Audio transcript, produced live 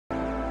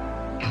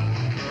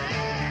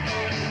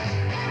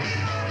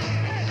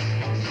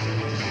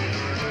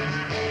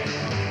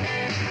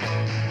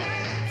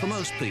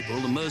most people,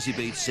 the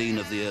Merseybeat scene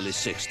of the early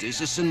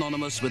 60s is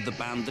synonymous with the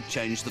band that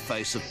changed the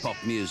face of pop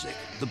music,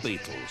 the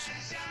Beatles.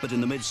 But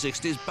in the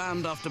mid-60s,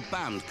 band after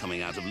band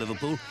coming out of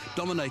Liverpool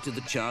dominated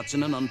the charts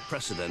in an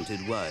unprecedented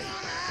way.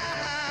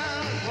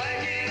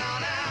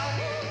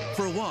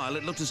 For a while,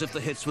 it looked as if the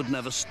hits would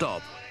never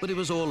stop, but it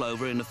was all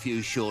over in a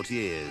few short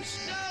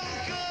years.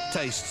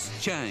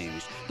 Tastes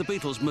changed. The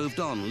Beatles moved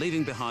on,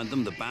 leaving behind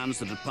them the bands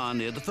that had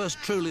pioneered the first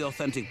truly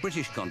authentic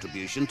British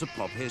contribution to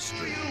pop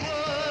history.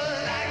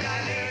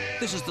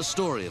 This is the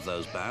story of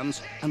those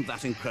bands and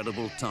that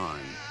incredible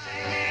time.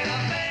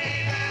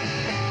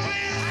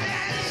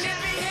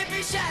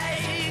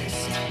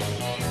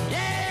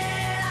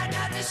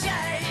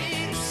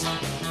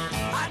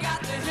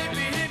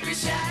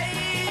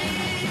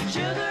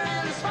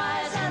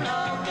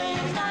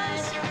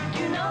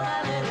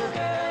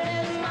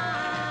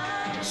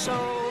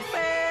 So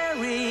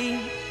ferry,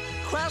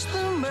 cross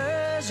the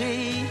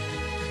Mersey,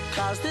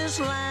 'cause this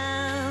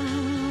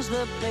land's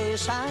the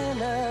place I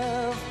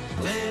love.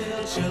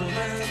 Little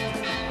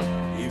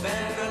children, you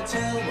better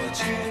tell what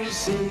you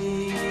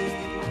see.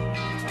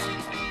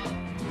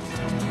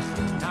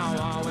 Now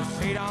our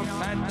feet are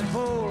fed the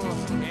pool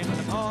in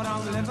the port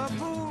of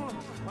Liverpool.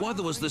 Why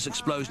there was this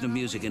explosion of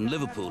music in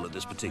Liverpool at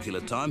this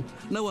particular time,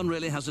 no one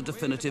really has a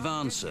definitive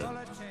answer.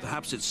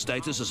 Perhaps its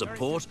status as a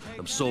port,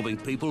 absorbing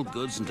people,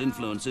 goods and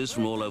influences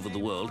from all over the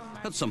world,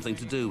 had something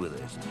to do with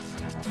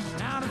it.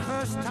 Now the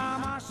first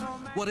time I saw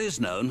What is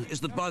known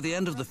is that by the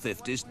end of the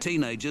 50s,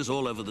 teenagers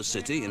all over the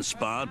city,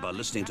 inspired by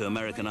listening to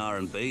American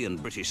R&B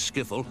and British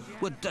skiffle,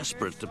 were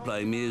desperate to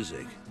play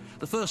music.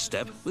 The first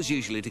step was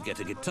usually to get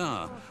a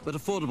guitar, but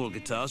affordable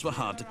guitars were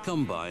hard to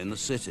come by in the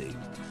city.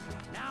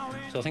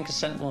 So I think I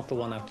sent one for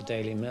one out to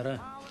Daily Mirror.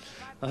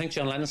 I think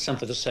John Lennon sent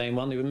for the same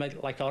one. They were made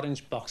like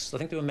orange boxes. I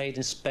think they were made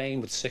in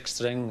Spain with 6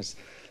 strings.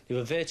 They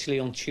were virtually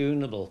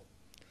untunable.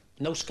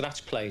 No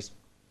scratch plate,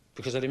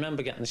 because I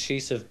remember getting a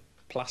sheet of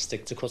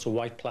plastic to cut a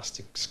white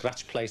plastic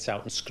scratch plate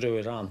out and screw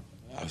it on.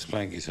 I was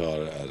playing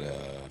guitar at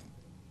a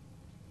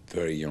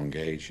very young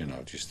age, you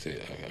know, just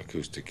the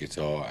acoustic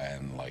guitar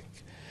and like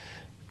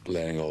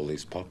learning all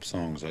these pop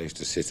songs. I used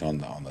to sit on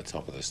the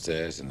top of the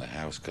stairs in the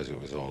house because it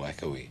was all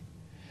echoey.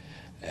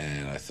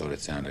 And I thought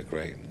it sounded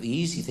great. The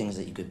easy things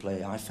that you could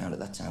play, I found at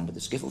that time, were the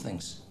skiffle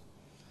things.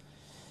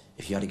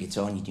 If you had a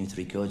guitar and you knew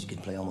 3 chords, you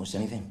could play almost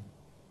anything.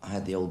 I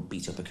had the old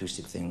beat-up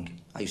acoustic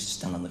thing. I used to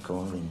stand on the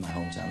corner in my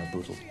hometown of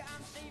Bootle,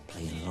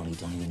 playing Lolly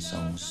Donegan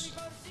songs,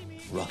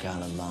 Rock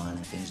Island Line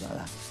and things like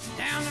that.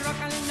 down the Rock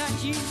Island Line,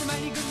 she's a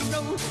mighty good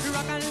road. The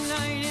Rock Island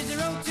Line is the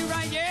road to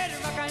ride. Yeah,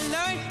 the Rock Island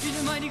Line is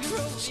a mighty good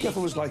road.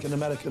 Skiffle was like an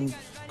American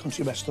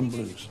country western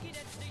blues.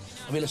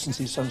 And we listened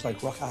to these songs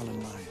like Rock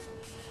Island Line.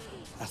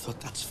 I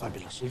thought, that's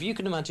fabulous. If you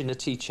can imagine a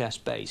T-chess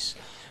bass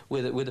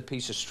with a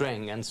piece of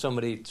string and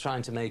somebody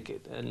trying to make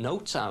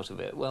notes out of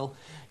it, well,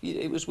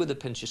 it was with a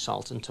pinch of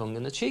salt and tongue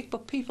in the cheek,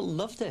 but people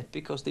loved it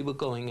because they were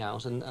going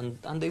out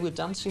and they were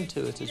dancing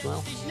to it as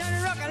well.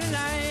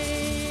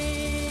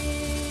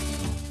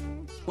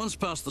 Once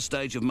past the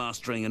stage of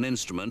mastering an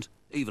instrument,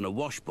 even a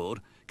washboard,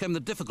 came the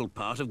difficult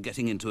part of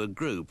getting into a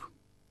group.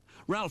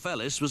 Ralph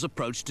Ellis was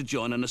approached to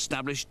join an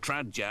established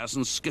trad jazz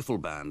and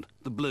skiffle band,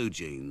 the Blue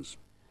Jeans.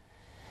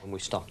 And we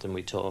stopped and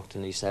we talked,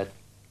 and he said,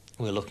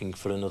 we're looking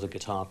for another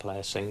guitar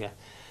player, singer.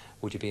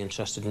 Would you be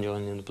interested in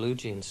joining the Blue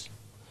Jeans?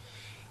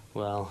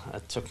 Well,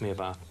 it took me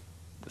about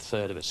a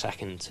third of a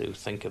second to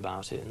think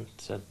about it and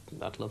said,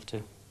 I'd love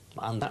to.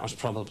 And that was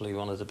probably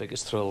one of the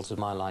biggest thrills of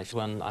my life,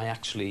 when I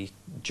actually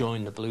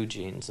joined the Blue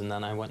Jeans, and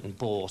then I went and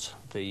bought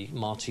the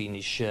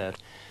Martini shirt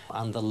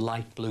and the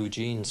light blue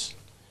jeans.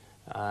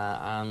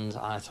 And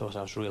I thought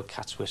I was real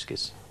cat's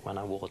whiskers when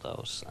I wore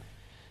those.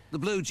 The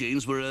Blue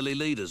Jeans were early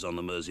leaders on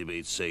the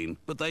Merseybeat scene,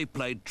 but they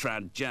played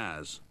trad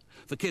jazz.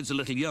 For kids a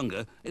little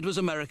younger, it was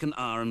American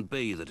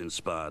R&B that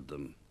inspired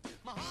them.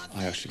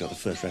 I actually got the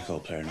first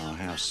record player in our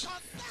house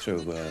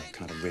through a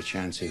kind of rich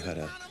aunt who had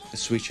a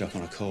sweet shop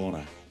on a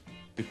corner.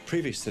 But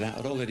previous to that,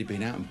 I'd already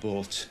been out and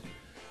bought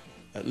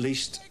at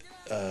least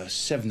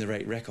 7 or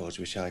 8 records,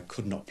 which I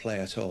could not play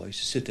at all. I used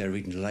to sit there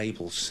reading the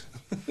labels.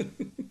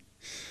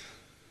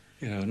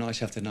 You know,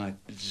 night after night,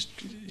 just,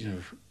 you know,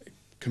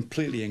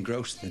 completely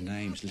engrossed in the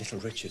names, Little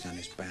Richard and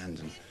his band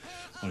and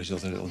all his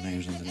other little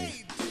names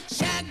underneath.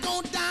 Shack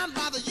go down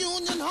by the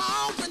Union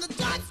Hall when the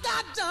dots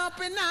start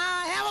jumping.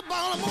 I have a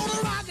ball, I'm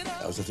gonna rock it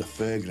up. I was at a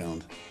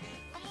fairground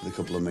with a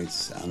couple of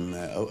mates, and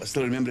I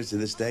still remember it to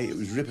this day. It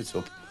was Rip It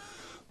Up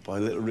by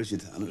Little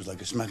Richard, and it was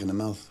like a smack in the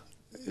mouth.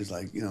 It was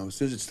like, you know, as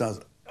soon as it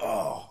starts,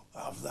 oh,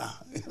 have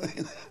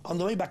that. On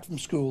the way back from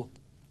school,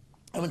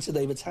 I went to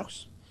David's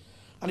house,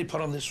 and he put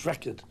on this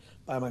record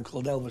by a man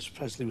called Elvis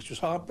Presley, which was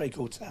Heartbreak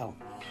Hotel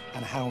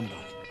and Hound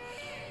Dog.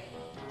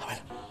 I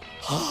went,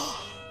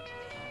 oh,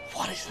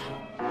 what is that?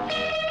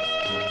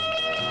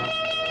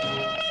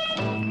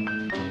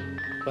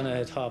 When I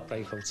heard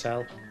Heartbreak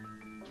Hotel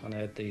and I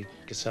heard the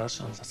guitar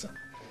sounds, I thought,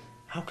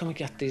 how can we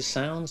get these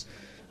sounds?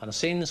 And I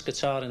seen this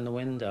guitar in the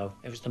window.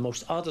 It was the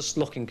most oddest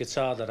looking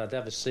guitar that I'd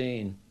ever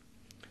seen.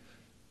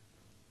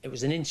 It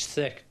was 1 inch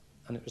thick,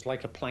 and it was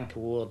like a plank of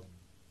wood.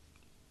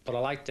 but I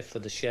liked it for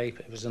the shape.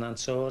 It was an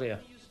Antoria.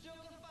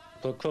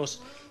 But of course,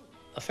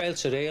 I failed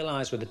to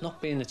realise with it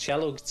not being a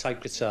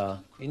cello-type guitar,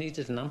 you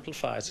needed an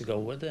amplifier to go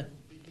with it.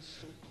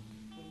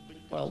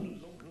 Well,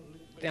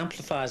 the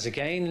amplifiers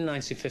again in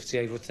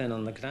 1958 were thin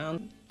on the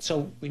ground.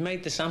 So we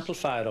made this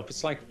amplifier up.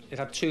 It's like it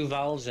had 2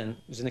 valves in. It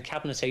was in a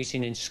cabinet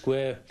 18-inch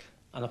square,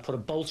 and I put a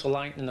bolt of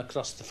lightning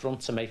across the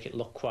front to make it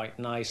look quite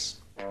nice.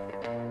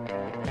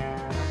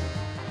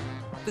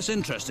 This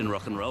interest in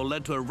rock and roll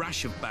led to a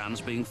rash of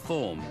bands being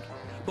formed.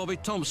 Bobby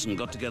Thompson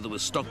got together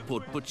with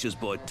Stockport butcher's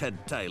boy Ted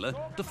Taylor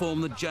to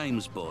form the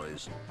James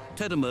Boys.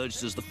 Ted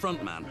emerged as the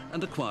frontman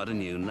and acquired a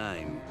new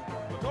name.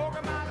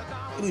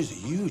 He was a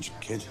huge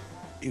kid.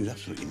 He was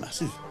absolutely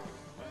massive.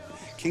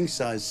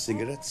 King-size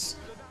cigarettes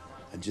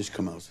had just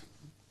come out,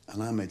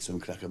 and I made some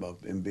crack about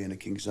him being a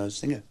king-size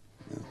singer.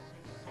 You know?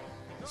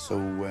 So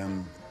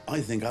I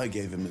think I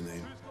gave him the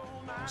name.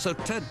 So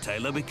Ted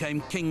Taylor became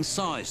King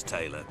Size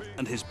Taylor,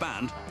 and his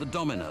band, the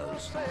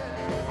Dominoes.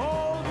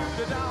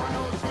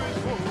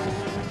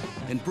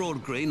 In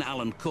Broad Green,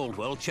 Alan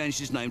Caldwell changed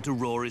his name to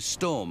Rory's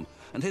Storm,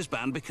 and his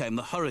band became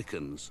the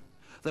Hurricanes.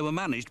 They were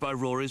managed by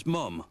Rory's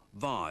mum,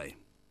 Vi.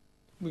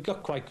 We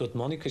got quite good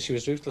money because she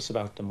was ruthless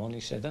about the money.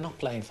 She said, they're not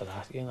playing for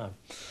that, you know.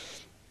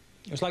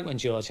 It was like when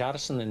George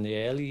Harrison in the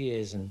early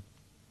years in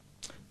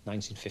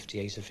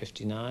 1958 or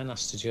 59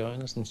 asked to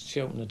join us, and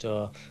she opened the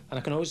door. And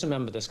I can always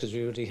remember this because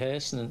we were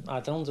rehearsing and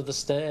either under the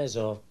stairs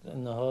or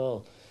in the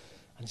hall.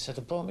 And he said,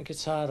 I brought my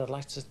guitar, I'd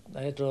like to...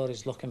 I heard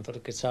Rory's looking for a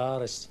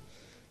guitarist.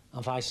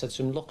 And I said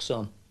to him, look,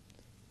 son,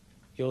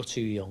 you're too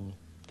young.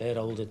 They're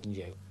older than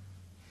you.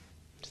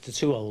 They're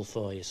too old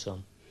for you,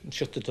 son. And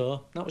shut the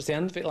door. That was the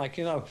end of it, like,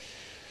 you know.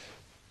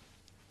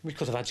 We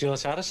could have had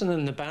George Harrison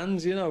in the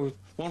band, you know.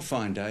 One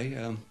fine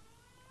day,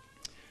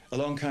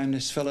 along came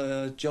this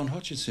fella, John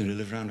Hutchinson, who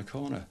lived round the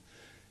corner.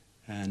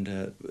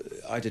 And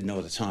I didn't know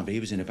at the time, but he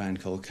was in a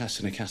band called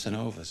Casson and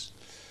Casanovas.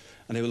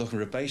 And they were looking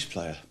for a bass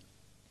player.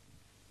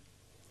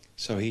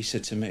 So he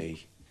said to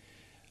me,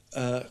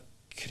 can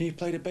you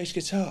play the bass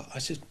guitar? I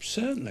said,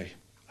 certainly.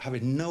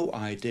 Having no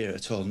idea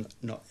at all,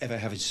 not ever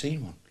having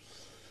seen one.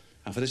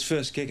 And for this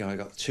first gig, I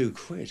got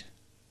 £2.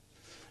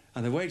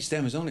 And the wage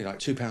then was only like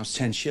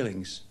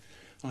 £2.10.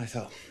 And I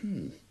thought,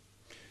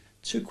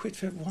 £2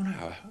 for 1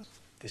 hour?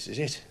 This is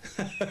it.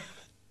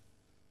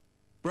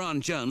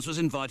 Brian Jones was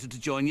invited to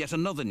join yet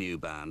another new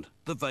band,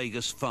 the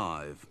Vegas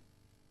 5.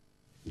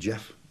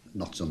 Jeff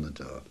knocked on the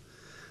door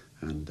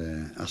and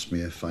asked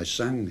me if I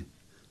sang.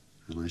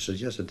 And I said,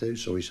 yes, I do.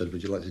 So he said,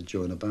 would you like to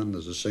join a band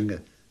as a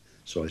singer?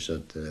 So I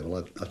said,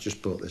 well, I've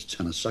just bought this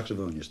tenor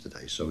saxophone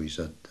yesterday. So he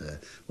said,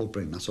 well,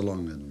 bring that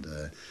along and,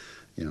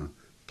 you know,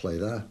 play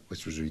that,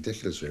 which was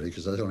ridiculous, really,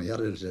 because I'd only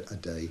had it a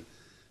day.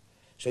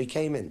 So he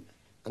came in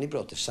and he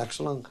brought the sax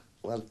along.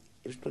 Well,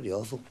 it was pretty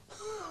awful.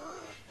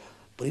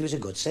 But he was a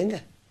good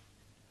singer.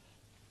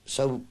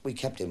 So we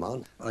kept him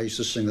on. I used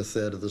to sing a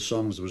third of the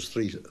songs. There was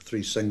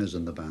three singers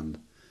in the band.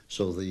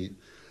 So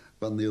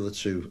when the other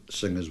 2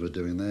 singers were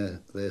doing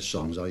their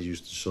songs, I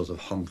used to sort of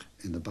honk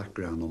in the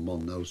background on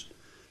one note.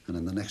 And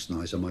then the next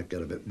night I might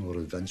get a bit more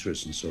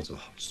adventurous and sort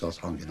of start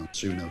honking on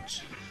 2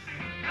 notes.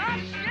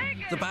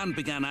 The band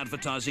began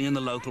advertising in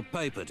the local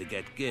paper to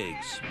get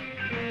gigs.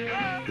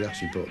 We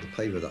actually bought the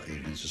paper that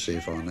evening to see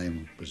if our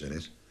name was in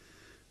it.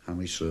 And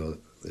we saw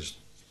this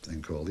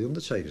thing called The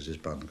Undertakers, this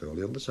band called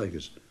The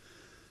Undertakers.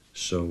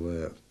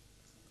 So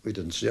we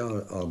didn't see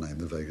our name,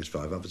 the Vegas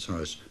 5,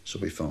 advertised. So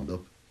we phoned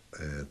up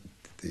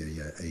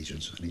the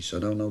agent and he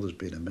said, oh no, there's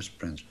been a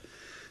misprint.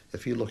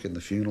 If you look in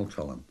the funeral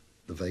column,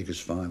 the Vegas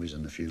 5 is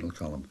in the funeral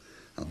column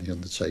and the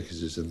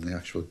Undertakers is in the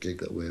actual gig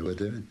that we were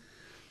doing.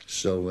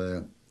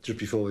 So just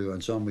before we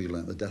went on, we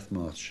learnt the Death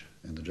March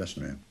in the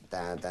dressing room.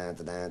 And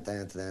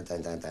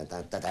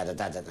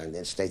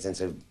straight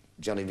into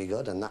Johnny B.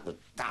 Good, and that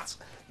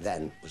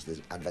then was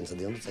the advent of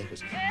the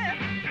Undertakers. Hey,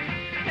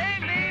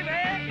 baby,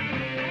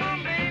 come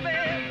on, baby.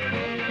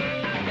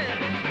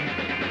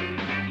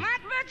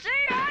 Might be tea,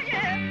 oh,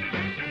 yeah.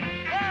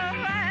 All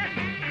right,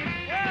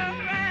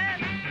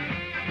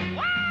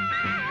 whoa,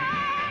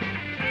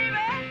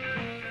 baby.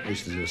 I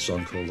used to do a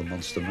song called The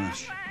Monster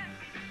Mash.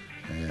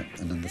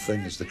 And then the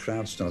thing is, the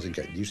crowd started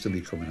getting used to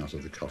me coming out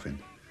of the coffin.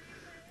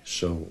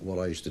 So what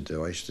I used to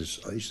do, I used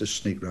to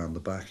sneak round the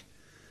back,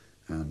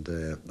 and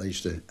they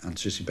used to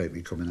anticipate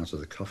me coming out of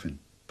the coffin,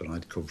 but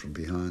I'd come from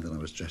behind and I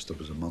was dressed up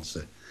as a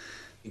monster.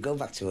 You go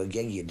back to a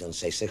gig you'd done,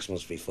 say, 6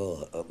 months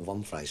before at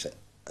one price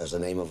as the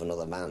name of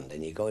another band,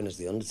 and you go in as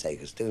the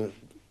Undertakers doing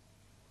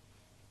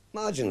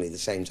marginally the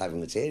same type of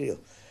material,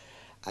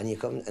 and you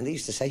come, and they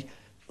used to say,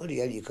 "Oh,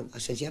 you come?" I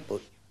said, "Yeah, but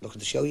look at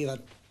the show you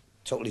had."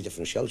 Totally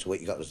different show to what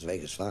you got as the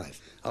Vegas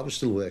 5. I was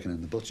still working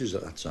in the butchers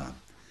at that time,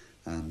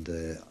 and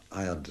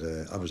I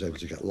was able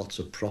to get lots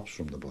of props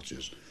from the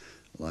butchers,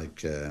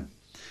 like a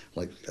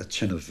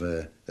tin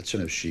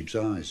of sheep's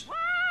eyes.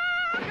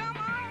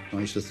 I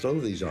used to throw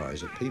these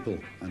eyes at people,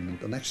 and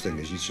the next thing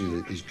is you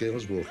see these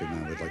girls walking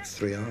around with like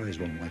 3 eyes.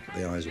 One, like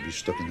the eyes would be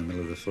stuck in the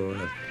middle of the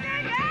forehead.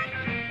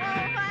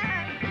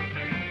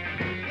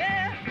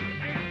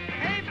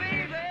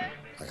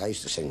 Like Like, I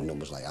used to sing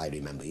numbers like I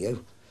Remember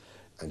You,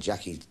 and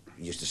Jackie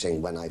used to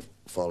sing When I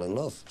Fall in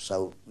Love.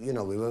 So, you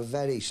know, we were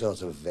very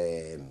sort of,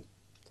 I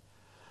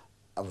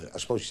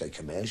suppose you'd say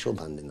commercial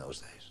band in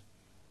those days.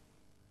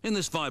 In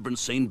this vibrant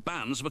scene,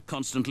 bands were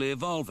constantly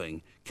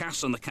evolving.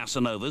 Cass and the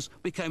Casanovas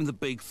became the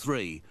Big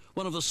Three,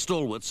 one of the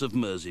stalwarts of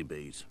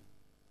Merseybeat.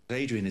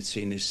 Adrian had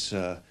seen this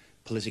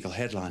political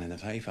headline in the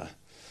paper.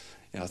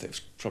 You know, I think it was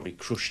probably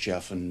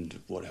Khrushchev and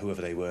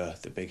whoever they were,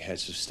 the big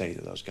heads of state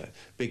of those guys.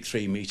 Big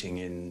Three meeting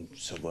in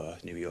somewhere,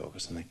 New York or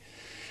something.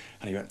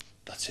 And he went,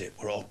 that's it,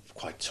 we're all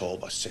quite tall,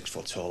 about 6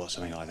 foot tall or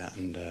something like that,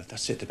 and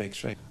that's it, the Big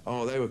Three.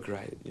 Oh, they were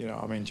great, you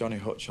know, I mean, Johnny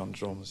Hutch on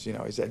drums, you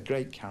know, he's a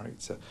great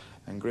character,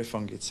 and Griff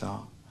on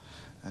guitar,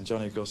 and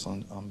Johnny Gus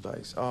on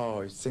bass.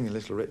 Oh, he's singing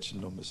Little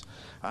Richard numbers.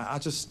 I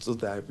just stood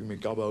there with my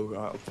gobbo,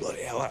 oh,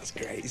 bloody hell, that's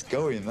great, he's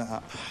going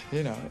that.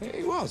 You know,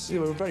 he was, they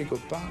were a very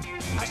good band.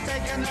 I've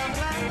taken the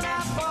black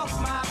lap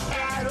off my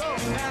pride, oh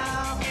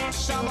now,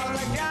 some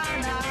other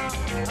guy now,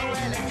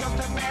 when it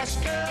comes to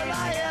best girl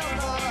I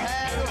ever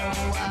had,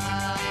 oh,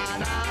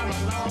 and I'm a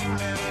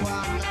lonely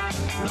one,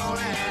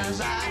 lonely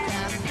as I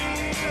can be,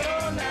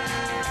 oh now.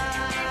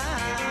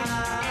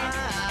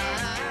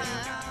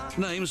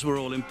 Names were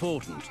all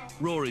important.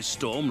 Rory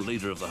Storm,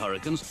 leader of the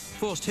Hurricanes,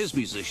 forced his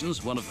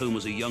musicians, one of whom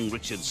was a young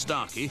Richard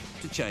Starkey,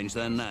 to change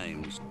their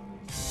names.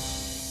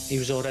 He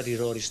was already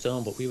Rory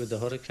Storm, but we were the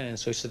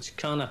Hurricanes, so he said, you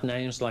can't have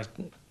names like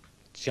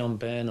John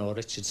Byrne or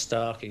Richard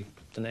Starkey.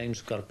 The names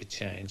have got to be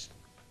changed.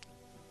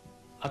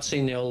 I'd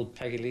seen the old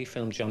Peggy Lee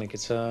film, Johnny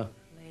Guitar,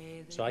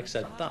 so I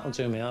said, that'll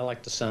do me, I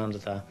like the sound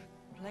of that.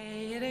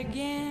 Play it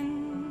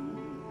again,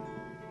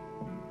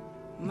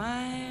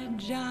 my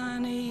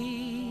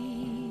Johnny.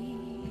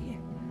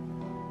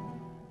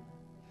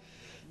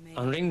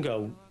 And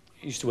Ringo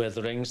used to wear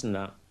the rings and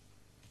that.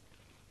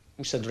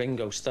 We said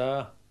Ringo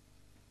Starr.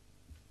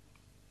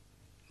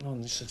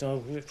 And he said,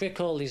 oh, if we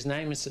call these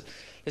names,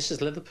 this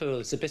is Liverpool,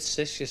 it's a bit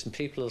sicious and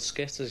people will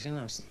skit us, you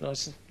know. I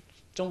said,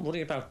 don't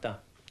worry about that.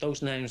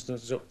 Those names,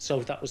 so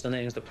that was the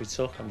names that we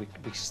took and we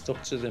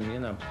stuck to them, you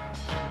know.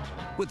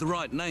 With the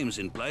right names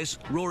in place,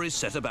 Rory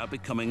set about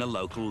becoming a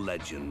local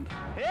legend.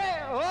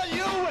 Hey, all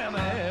you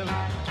women,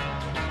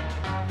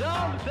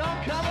 don't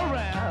come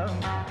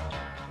around.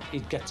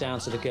 He'd get down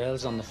to the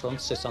girls on the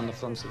front, sit on the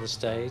front of the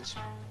stage.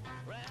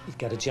 He'd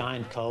get a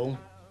giant comb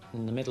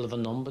in the middle of a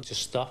number,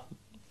 just stop,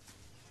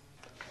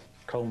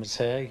 comb his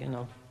hair, you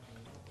know,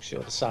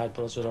 sure the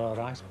sideboards were all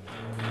right.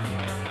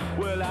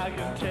 Well, I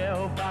can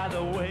tell by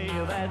the way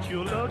that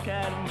you look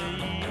at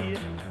me.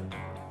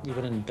 We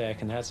were in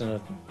Birkenhead in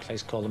a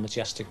place called the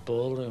Majestic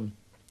Ballroom,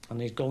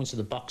 and he'd go into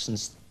the box and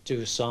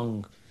do a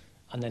song,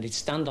 and then he'd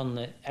stand on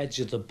the edge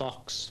of the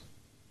box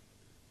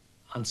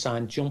and try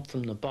and jump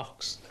from the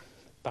box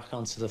back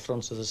onto the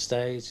front of the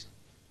stage.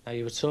 Now,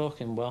 you were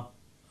talking, well,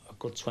 a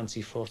good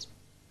 20 foot.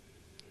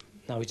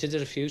 Now, he did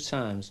it a few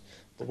times,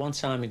 but one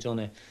time he'd done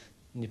it,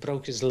 and he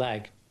broke his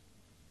leg.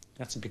 He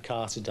had to be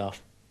carted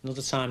off.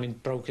 Another time he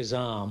broke his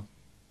arm.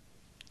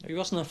 He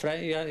wasn't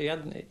afraid. He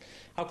hadn't,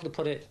 how could I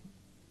put it?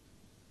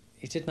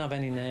 He didn't have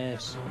any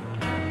nerves.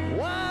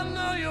 Why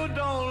no, you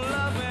don't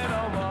love me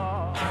no more.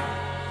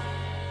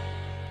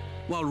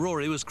 While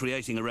Rory was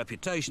creating a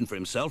reputation for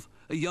himself,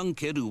 a young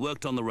kid who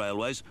worked on the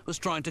railways was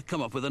trying to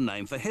come up with a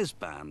name for his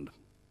band.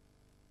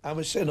 I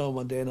was sitting home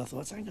one day and I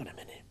thought, hang on a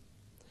minute.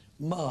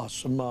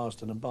 Mars from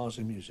Marsden and Bars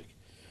of Music.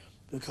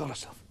 We'll call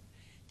ourselves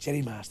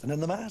Jerry Marsden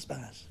and the Mars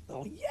Bars.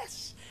 Oh,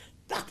 yes,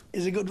 that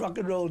is a good rock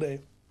and roll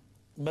name.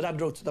 My dad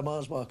wrote to the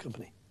Mars Bar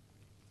Company.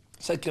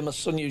 Said, can my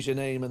son use your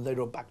name? And they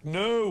wrote back,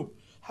 no,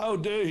 how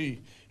dare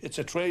he? It's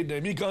a trade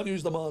name, he can't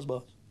use the Mars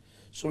Bars.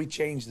 So he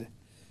changed it.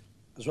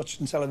 I was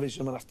watching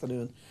television one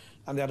afternoon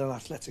and they had an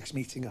athletics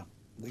meeting on.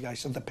 The guy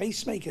said, the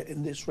pacemaker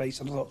in this race.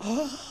 And I thought,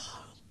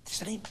 oh, this is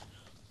the name?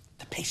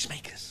 The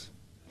Pacemakers.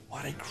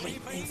 What a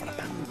great name for a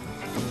band.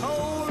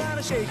 Whole lot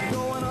of shaking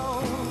going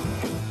on.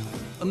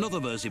 Another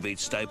Merseybeat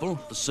staple,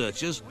 the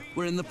Searchers,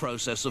 were in the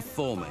process of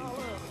forming.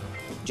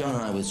 John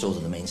and I were sort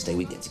of the mainstay.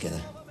 We'd get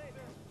together.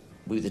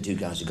 We were the two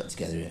guys who got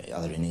together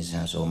either in his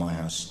house or my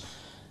house,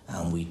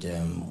 and we'd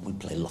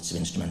play lots of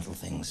instrumental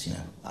things, you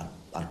know.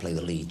 I'd play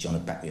the lead, John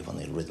would back me up on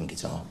the rhythm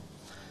guitar.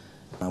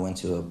 I went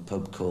to a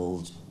pub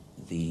called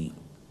the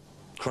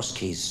Cross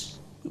Keys.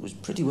 It was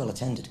pretty well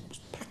attended. It was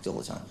packed all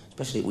the time,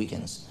 especially at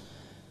weekends.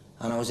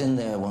 And I was in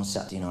there one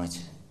Saturday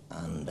night,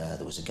 and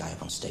there was a guy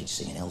up on stage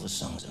singing Elvis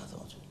songs, and I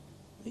thought,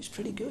 he's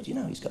pretty good, you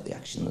know, he's got the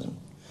action.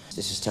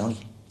 This is Tony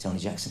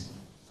Jackson.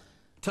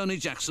 Tony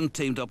Jackson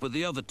teamed up with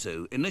the other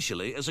two,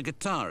 initially as a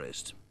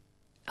guitarist.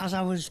 As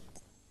I was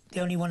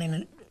the only one in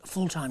a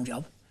full-time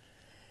job,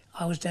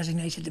 I was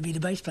designated to be the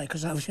bass player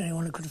because I was the only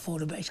one who could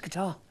afford a bass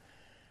guitar.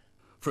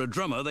 For a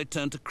drummer, they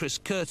turned to Chris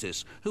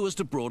Curtis, who was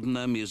to broaden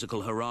their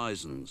musical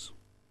horizons.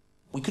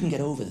 We couldn't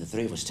get over, the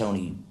three of us,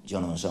 Tony,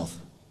 John and myself,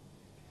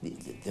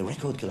 the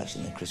record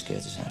collection that Chris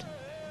Curtis had.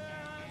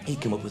 He'd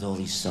come up with all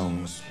these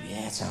songs.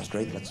 Yeah, it sounds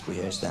great, let's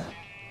rehearse that.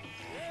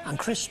 And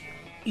Chris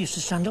used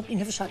to stand up, he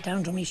never sat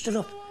down to me, he stood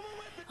up.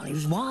 And he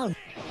was wild.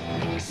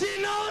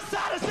 She knows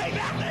how to say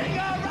that thing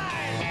all right.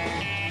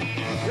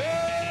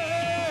 Yeah.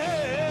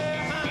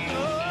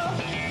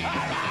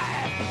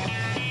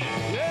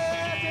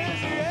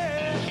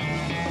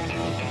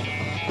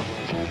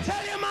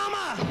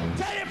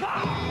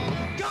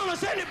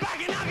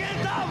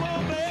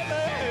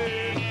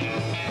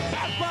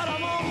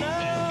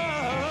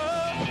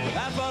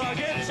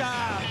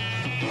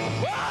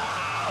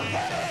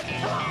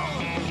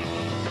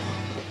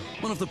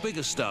 the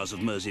biggest stars of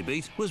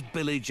Merseybeat was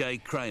Billy J.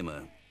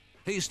 Kramer.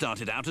 He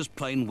started out as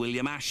plain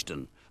William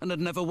Ashton and had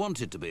never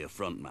wanted to be a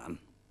frontman.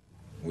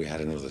 We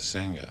had another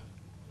singer,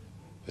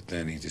 but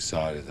then he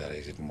decided that he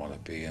didn't want to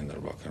be in the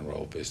rock and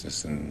roll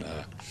business, and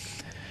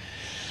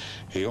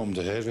he opened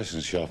a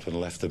hairdressing shop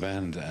and left the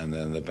band, and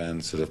then the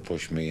band sort of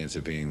pushed me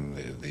into being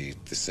the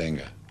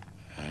singer,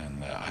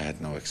 and I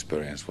had no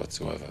experience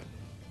whatsoever.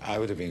 I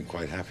would have been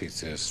quite happy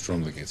to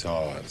strum the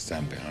guitar and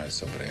stand behind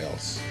somebody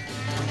else.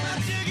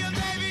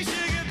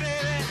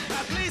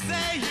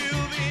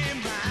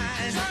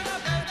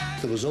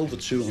 There was over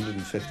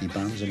 250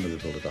 bands in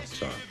Liverpool at that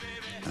time,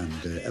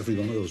 and every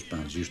one of those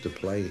bands used to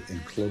play in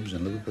clubs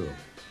in Liverpool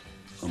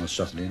on a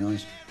Saturday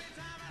night.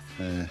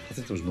 I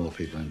think there was more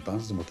people in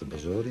bands than what there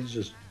was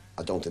audiences.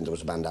 I don't think there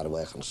was a band out of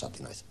work on a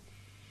Saturday night.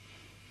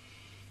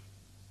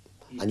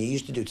 And you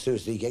used to do 2 or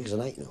 3 gigs a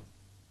night, you know,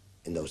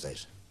 in those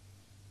days.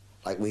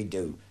 Like we'd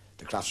do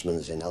the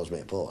Craftsman's in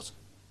Ellesmere Port,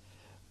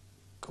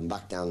 come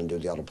back down and do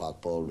the Otter Park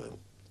Ballroom,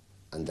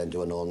 and then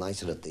do an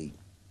all-nighter at the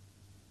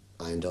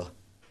Iron Door.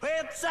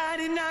 Well, it's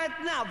Saturday night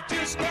now,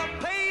 just got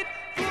paid,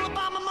 full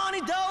about my money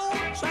dough,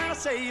 trying to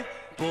save.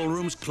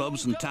 Ballrooms,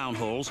 clubs and town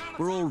halls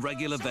were all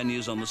regular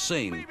venues on the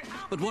scene,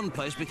 but one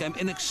place became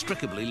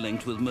inextricably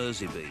linked with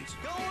Merseybeat.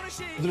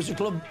 There was a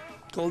club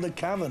called the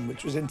Cavern,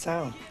 which was in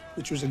town,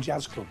 which was a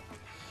jazz club.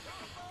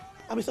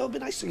 And we thought it'd be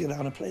nice to get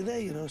down and play there,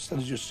 you know, instead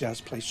of just jazz,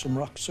 play some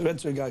rock. So we went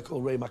to a guy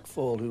called Ray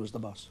McFall, who was the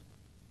boss.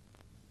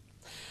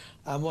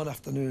 And one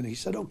afternoon he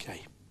said,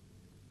 OK,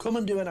 come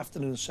and do an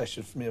afternoon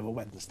session for me over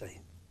Wednesday.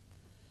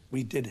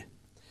 We did it.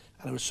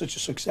 And it was such a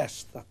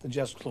success that the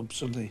jazz club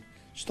suddenly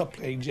stopped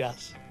playing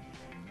jazz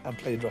and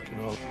played rock and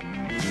roll.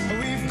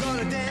 We've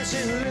got a dance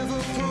in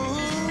Liverpool.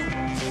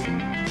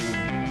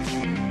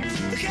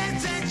 The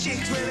cats and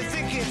chicks really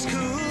think it's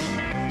cool.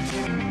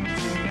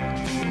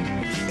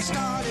 It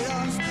started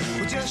off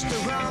with just a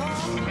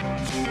romp.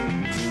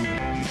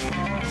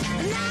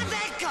 Now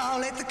they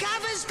call it the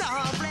cover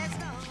stop.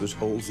 There's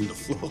holes in the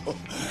floor.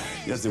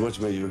 You have to watch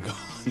where you were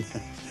going.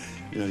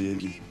 You know,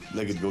 your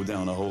leg would go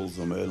down a hole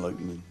somewhere, like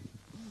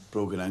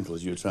broken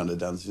ankles, you were trying to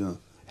dance, you know.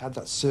 It had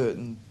that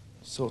certain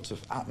sort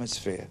of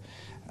atmosphere,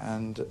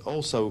 and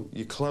also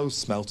your clothes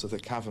smelt of the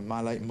Cavern. My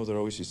late mother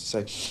always used to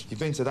say, you've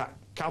been to that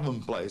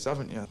Cavern place,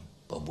 haven't you?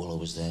 Bob Wooler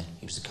was there.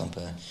 He was the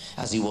compere,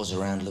 as he was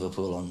around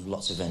Liverpool on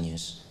lots of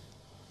venues.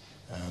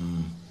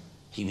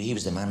 He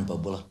was the man,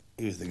 Bob Wooler.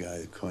 He was the guy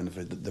who coined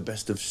the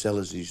best of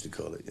sellers, he used to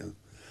call it, you know.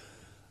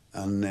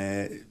 And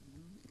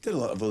did a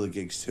lot of other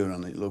gigs too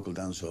around the local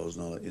dance halls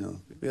and all that, you know.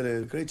 We had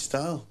a great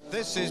style.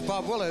 This is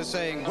Bob Wooler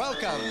saying welcome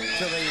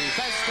to the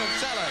best of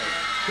sellers.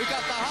 We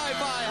got the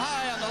hi-fi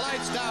high and the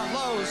lights down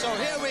low, so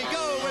here we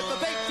go with the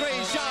Big 3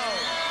 show.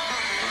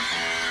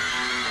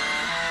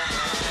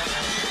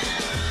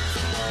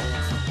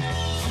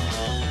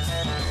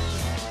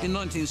 In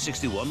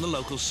 1961, the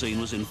local scene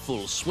was in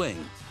full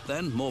swing.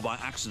 Then, more by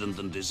accident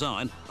than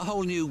design, a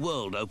whole new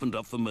world opened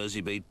up for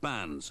Merseybeat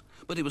bands.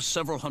 But it was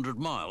several hundred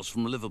miles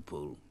from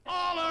Liverpool.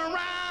 All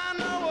around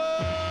the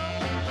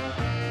world,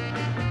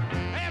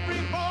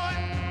 every boy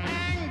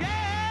and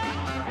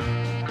girl,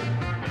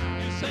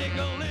 you say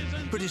go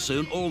listen. Pretty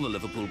soon, all the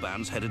Liverpool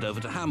bands headed over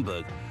to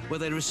Hamburg, where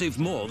they received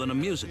more than a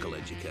musical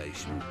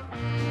education.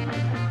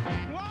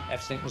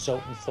 Everything was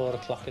open 4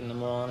 o'clock in the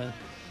morning.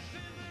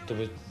 There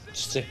were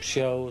strip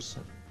shows,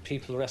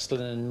 people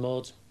wrestling in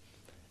mud,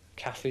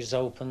 cafes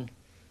open.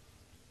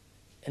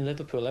 In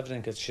Liverpool,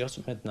 everything gets shut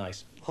at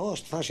midnight.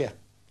 Horst Fascia,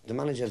 the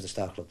manager of the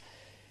Star Club,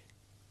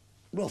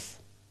 rough,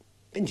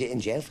 in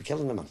jail for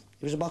killing a man.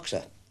 He was a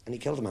boxer, and he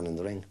killed a man in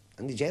the ring,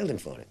 and they jailed him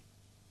for it.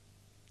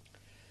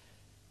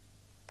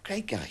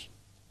 Great guy.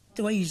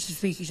 The way he used to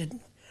speak, he said,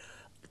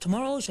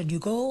 tomorrow, he said, you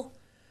go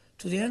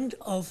to the end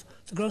of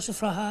the Grocer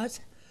Freiheit,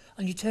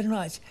 and you turn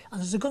right,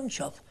 and there's a gun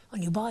shop,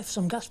 and you buy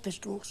some gas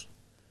pistols.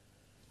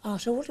 And I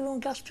said, what do you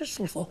want gas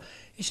pistols for?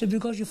 He said,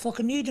 because you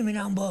fucking need them in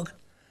Hamburg.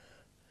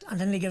 And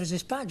then they gave us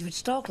this badge with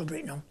Star Club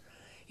written on.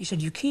 He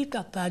said, you keep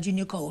that badge in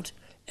your coat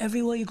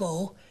everywhere you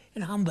go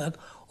in Hamburg,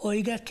 or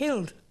you get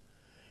killed.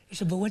 He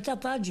said, but with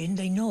that badge in,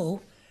 they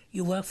know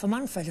you work for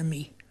Manfred and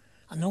me,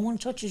 and no one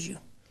touches you.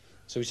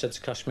 So he said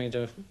to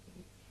Kashmir,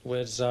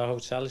 where's our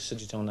hotel? He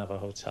said, you don't have a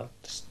hotel.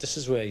 This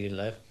is where you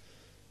live.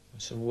 I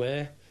said,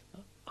 where?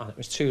 And it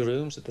was 2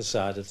 rooms at the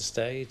side of the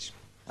stage.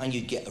 And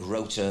you'd get a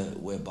rota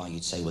whereby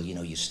you'd say, well, you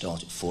know, you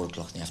start at 4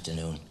 o'clock in the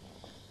afternoon,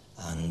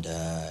 and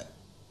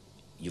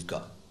you've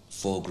got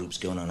 4 groups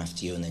going on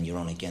after you, and then you're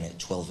on again at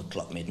 12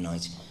 o'clock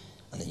midnight,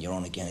 and then you're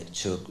on again at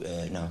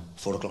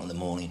 4 o'clock in the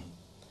morning.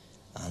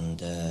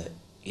 And,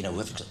 you know,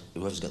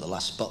 whoever's got the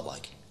last spot,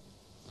 like,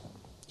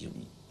 you're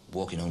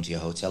walking home to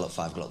your hotel at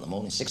 5 o'clock in the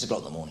morning, 6 o'clock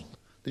in the morning.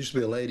 There used to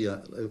be a lady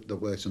that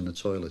worked in the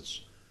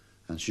toilets,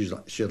 and she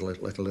had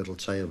like a little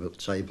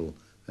table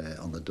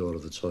on the door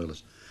of the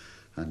toilet,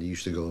 and he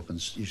used to go up and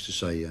used to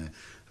say, have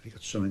you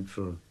got something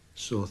for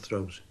sore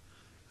throat?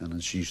 And then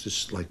she used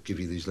to like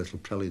give you these little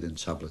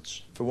Preludin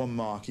tablets. For 1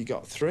 mark, you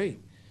got 3.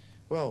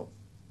 Well,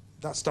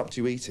 that stopped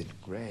you eating,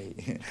 great.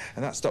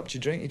 And that stopped you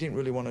drinking. You didn't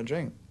really want to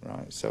drink,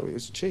 right? So it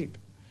was cheap.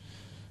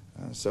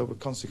 So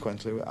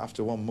consequently,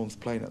 after 1 month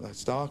playing at the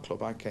Star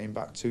Club, I came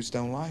back 2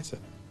 stone lighter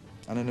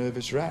and a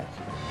nervous wreck.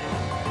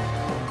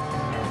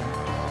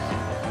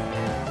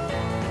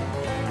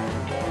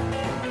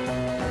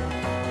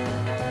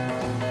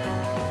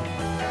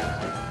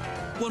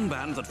 One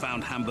band that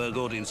found Hamburg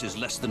audiences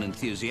less than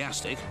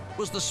enthusiastic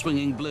was the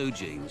Swinging Blue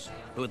Jeans,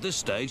 who at this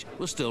stage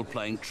were still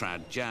playing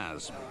trad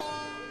jazz.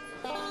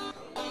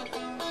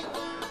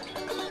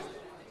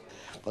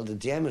 Well, the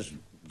Germans,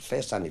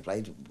 first time they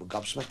played, were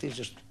gobsmacked. They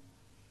just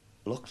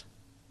looked.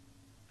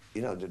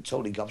 You know, they're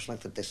totally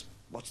gobsmacked at this.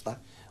 What's that?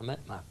 I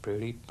met my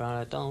pretty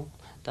bride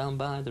down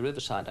by the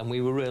riverside, and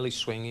we were really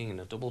swinging, and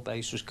the double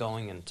bass was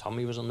going, and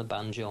Tommy was on the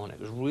banjo, and it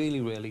was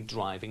really, really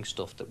driving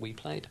stuff that we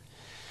played.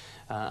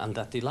 And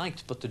that they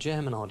liked, but the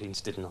German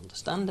audience didn't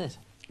understand it.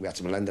 We had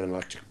to lend them an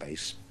electric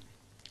bass,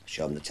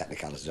 show them the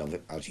technicalities of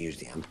it, how to use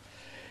the amp.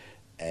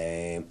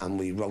 And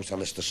we wrote a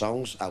list of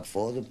songs out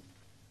for them.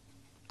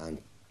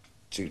 And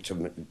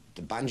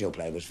the banjo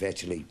player was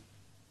virtually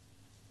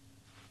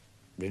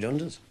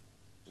redundant.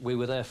 We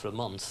were there for a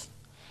month,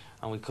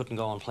 and we couldn't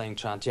go on playing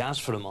trad jazz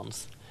for a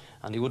month,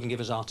 and he wouldn't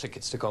give us our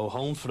tickets to go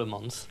home for a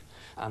month,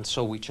 and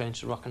so we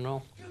changed to rock and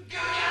roll.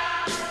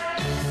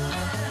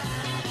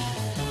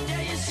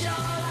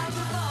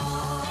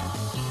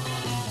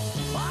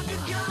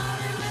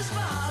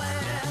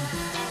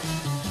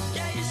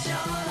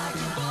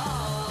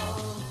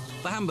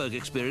 The Hamburg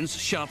experience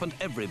sharpened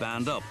every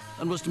band up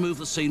and was to move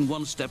the scene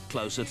one step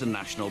closer to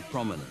national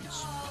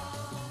prominence.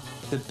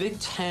 The big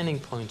turning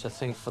point, I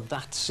think, for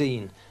that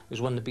scene was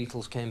when the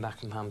Beatles came back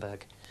from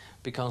Hamburg,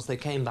 because they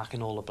came back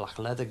in all the black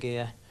leather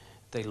gear.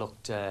 They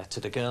looked to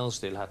the girls.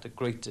 They had a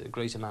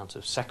great amount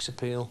of sex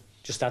appeal.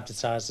 Just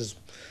advertised his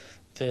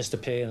first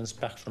appearance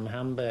back from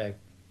Hamburg,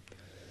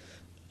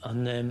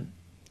 and they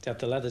had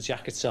the leather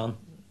jackets on.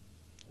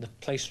 The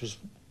place was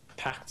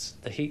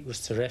packed. The heat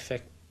was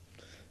terrific,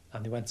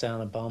 and they went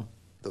down a bomb.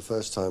 The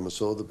first time I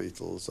saw the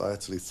Beatles, I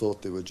actually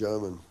thought they were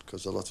German,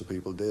 because a lot of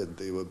people did.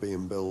 They were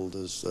being billed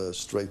as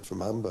straight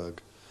from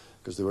Hamburg,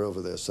 because they were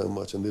over there so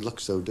much, and they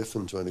looked so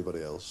different to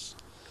anybody else.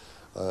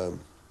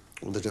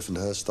 The different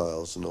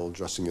hairstyles and all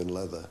dressing in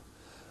leather.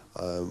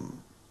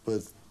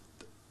 But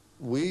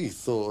we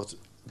thought,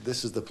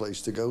 this is the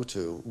place to go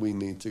to. We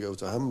need to go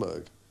to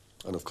Hamburg.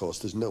 And of course,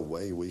 there's no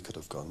way we could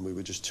have gone. We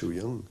were just too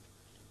young.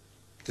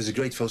 There's a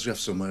great photograph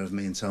somewhere of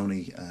me and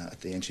Tony at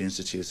the Entry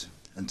Institute,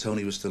 and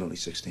Tony was still only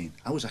 16.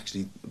 I was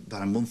actually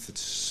about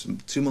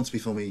 2 months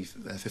before my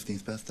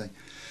 15th birthday.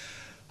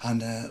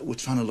 And we're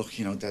trying to look,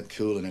 you know, dead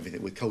cool and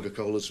everything, with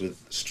Coca-Colas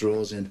with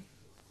straws in.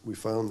 We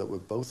found that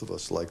both of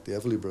us liked the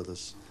Everly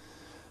Brothers.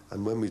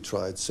 And when we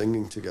tried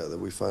singing together,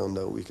 we found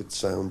out we could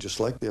sound just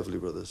like the Everly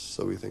Brothers.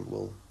 So we think,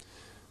 well,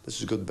 this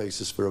is a good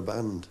basis for a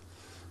band.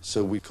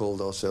 So we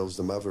called ourselves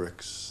the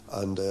Mavericks.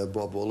 And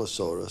Bob Wallace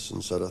saw us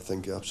and said, I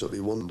think you're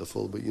absolutely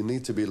wonderful, but you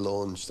need to be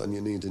launched and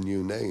you need a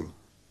new name.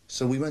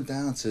 So we went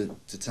down to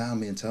town,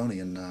 me and Tony,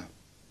 and,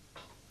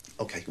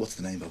 OK, what's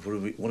the name of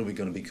it? What are we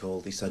going to be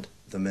called? He said,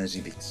 the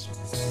Merseybeats.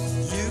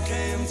 You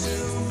came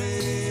to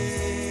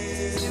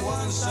me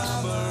one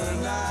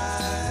summer night.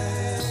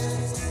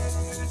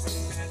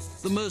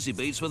 The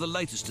Merseybeats were the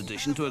latest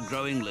addition to a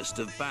growing list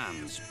of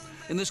bands.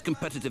 In this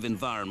competitive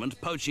environment,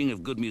 poaching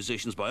of good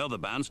musicians by other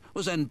bands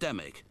was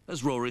endemic,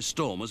 as Rory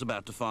Storm was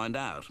about to find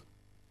out.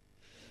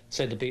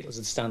 So the Beatles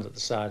would stand at the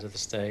side of the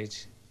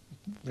stage.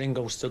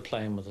 Ringo was still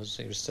playing with us.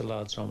 He was still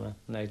our drummer,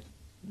 and they'd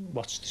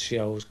watch the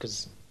shows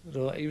because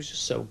he was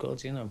just so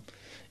good, you know.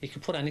 He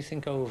could put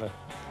anything over.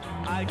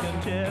 I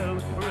can tell,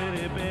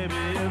 pretty baby,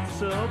 it's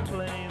so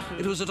plain.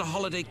 It was at a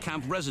holiday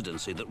camp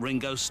residency that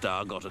Ringo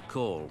Starr got a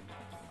call.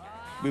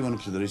 We went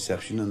up to the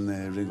reception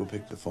and Ringo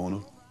picked the phone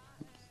up.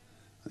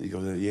 And he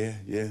goes,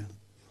 yeah.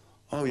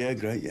 Oh, yeah,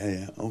 great,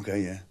 yeah,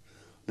 okay, yeah.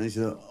 And he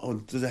said,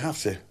 oh, does it have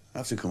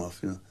to come off,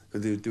 you know?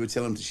 Because they would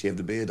tell him to shave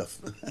the beard off.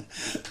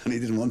 And he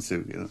didn't want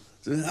to, you know.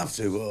 Does it have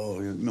to? Oh,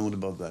 you know, moaned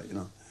about that, you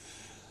know.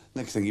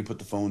 Next thing, he put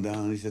the phone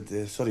down and he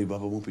said, sorry,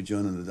 Bob, I won't be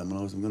joining the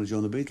Dominoes. I'm going to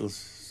join the Beatles.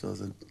 So I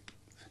said,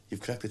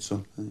 you've cracked it,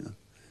 son.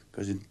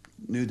 Because you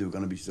knew they were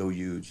going to be so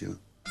huge, you know.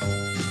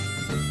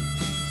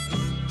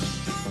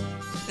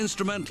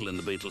 Instrumental in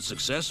the Beatles'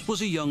 success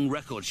was a young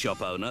record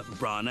shop owner,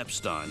 Brian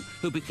Epstein,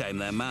 who became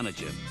their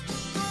manager.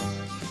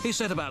 He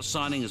set about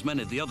signing as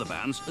many of the other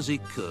bands as he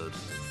could.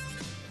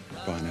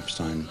 Brian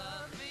Epstein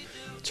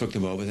took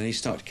them over, then he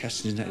started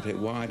casting his net a bit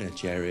wider,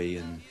 Jerry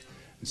and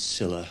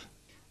Scylla.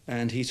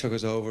 And he took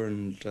us over,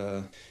 and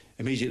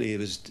immediately there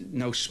was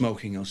no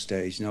smoking on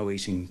stage, no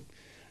eating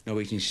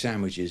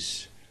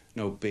sandwiches,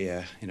 no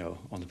beer, you know,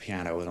 on the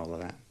piano and all of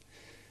that.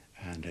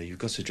 And you've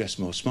got to dress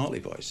more smartly,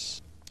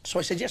 boys. So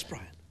I said, yes,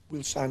 Brian,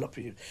 we'll sign up for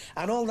you.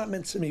 And all that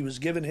meant to me was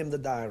giving him the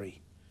diary,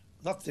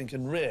 not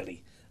thinking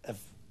really of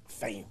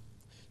fame.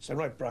 So,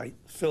 right, Brian,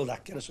 fill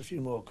that, get us a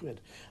few more quid.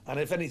 And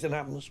if anything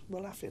happens,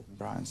 we'll laugh in.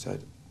 Brian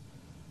said,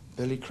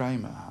 Billy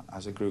Kramer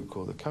has a group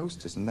called the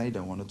Coasters, and they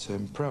don't want to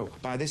turn pro.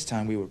 By this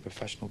time, we were a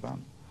professional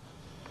band.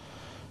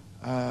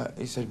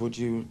 He said, would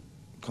you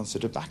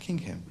consider backing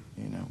him,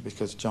 you know,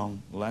 because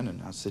John Lennon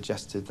has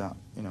suggested that,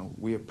 you know,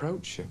 we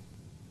approach you.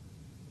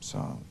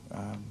 So,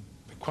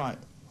 be quite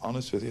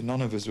honest with you,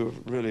 none of us were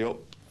really up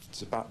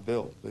to back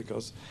Bill,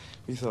 because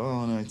we thought,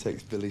 oh no, he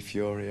takes Billy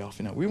Fury off.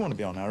 You know, we want to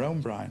be on our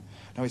own, Brian.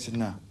 No, he said,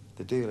 no,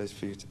 the deal is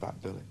for you to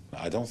back Billy.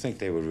 I don't think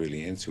they were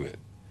really into it.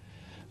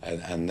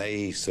 And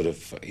they sort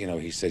of, you know,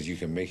 he said, you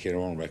can make your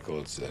own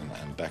records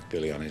and back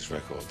Billy on his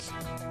records.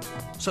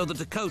 So the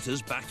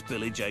Dakotas backed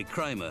Billy J.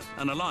 Kramer,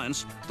 an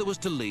alliance that was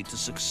to lead to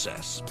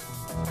success.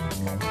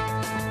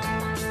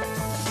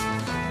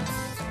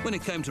 When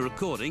it came to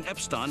recording,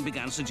 Epstein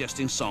began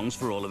suggesting songs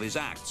for all of his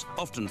acts,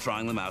 often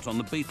trying them out on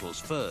the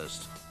Beatles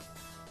first.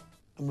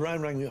 And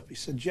Brian rang me up. He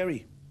said,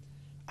 Jerry,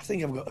 I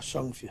think I've got a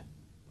song for you.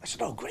 I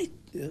said, oh, great.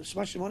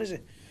 Smashing, what is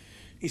it?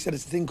 He said,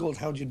 it's a thing called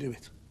How Do You Do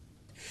It?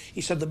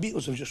 He said, the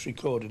Beatles have just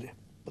recorded it,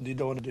 but they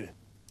don't want to do it.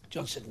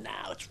 John said,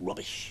 no, it's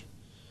rubbish.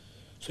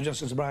 So John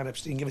said to Brian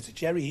Epstein, give it to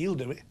Jerry, he'll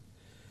do it.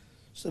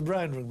 So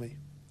Brian rang me.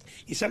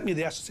 He sent me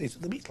the acetate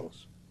of the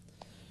Beatles.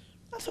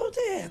 I thought,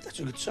 yeah, that's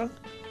a good song.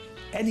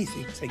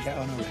 Anything to get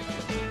on a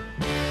record.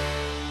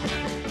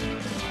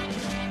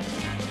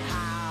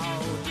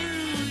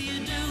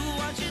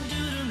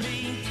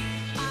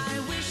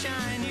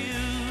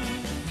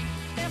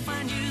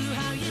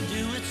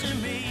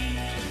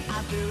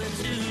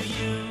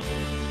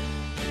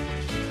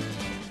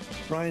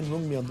 Brian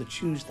rung me on the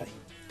Tuesday,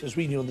 because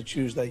we knew on the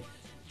Tuesday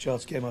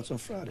charts came out on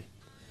Friday.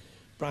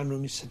 Brian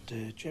rung me and said,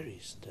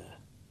 Jerry,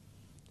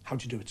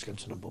 how'd you do it's going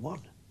to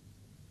 #1?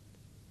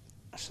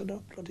 I said,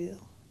 oh, bloody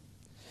hell.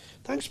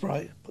 Thanks,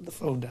 Brian. Put the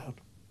phone down.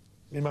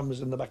 My mum was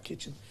in the back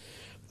kitchen.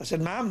 I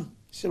said, Mum.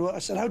 She said, what? I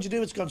said, how'd you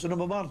do it's gone to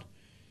 #1?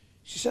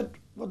 She said,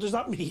 what does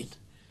that mean?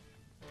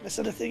 I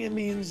said, I think it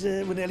means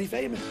we're nearly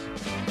famous.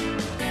 Feeling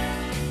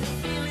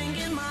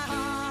in my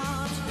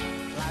heart,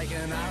 like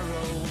an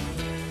arrow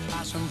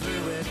passing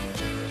through it.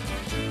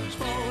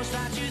 Suppose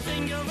that you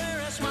think you're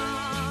very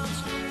smart,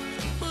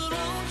 but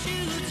won't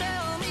you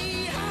tell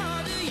me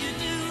how do you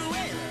do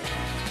it?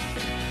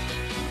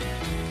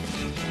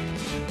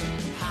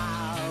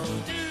 How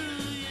do you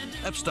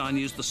do Epstein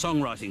used the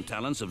songwriting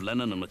talents of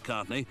Lennon and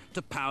McCartney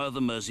to power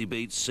the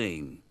Merseybeat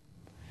scene.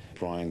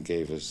 Brian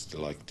gave us,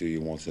 like, Do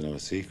You Want to Know a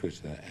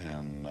Secret?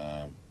 And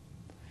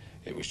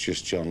it was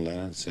just John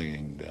Lennon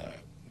singing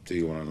Do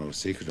You Want to Know a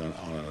Secret on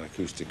an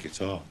acoustic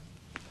guitar.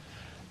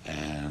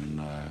 And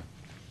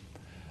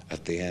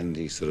at the end,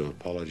 he sort of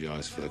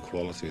apologized for the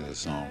quality of the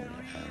song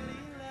and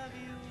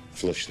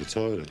flushed the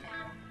toilet.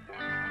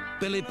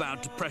 Billy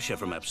bowed to pressure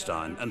from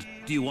Epstein, and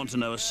Do You Want to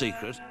Know a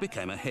Secret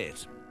became a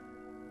hit.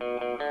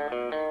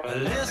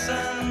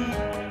 Listen,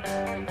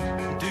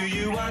 do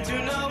you want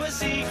to know a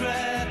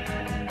secret?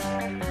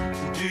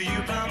 Do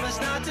you promise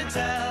not to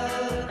tell?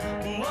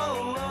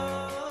 Whoa,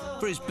 whoa.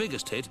 For his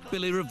biggest hit,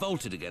 Billy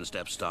revolted against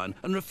Epstein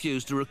and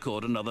refused to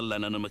record another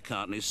Lennon and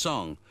McCartney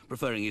song,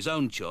 preferring his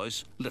own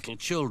choice, Little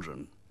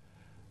Children.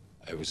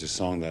 It was a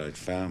song that I'd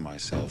found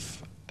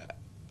myself.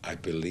 I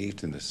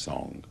believed in the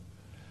song.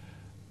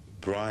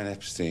 Brian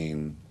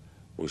Epstein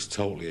was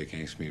totally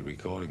against me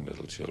recording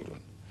Little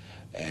Children.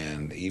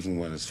 And even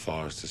went as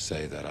far as to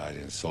say that I'd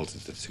insulted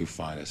the two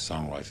finest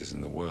songwriters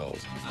in the world.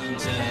 I'm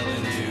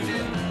telling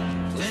you,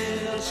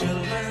 little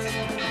children,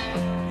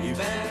 you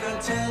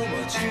better tell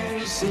what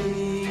you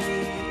see.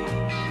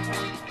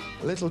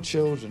 Little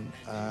Children,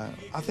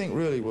 I think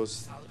really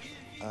was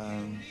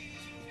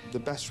the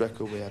best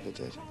record we ever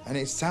did. And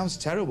it sounds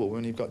terrible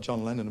when you've got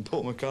John Lennon and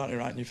Paul McCartney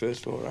writing your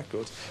first 4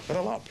 records. But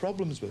a lot of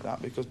problems with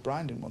that because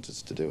Brian didn't want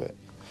us to do it.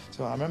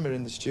 So I remember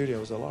in the studio, there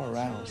was a lot of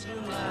rows.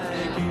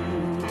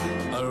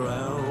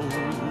 Around,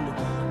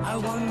 I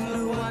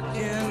wonder what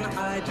can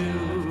I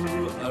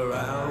do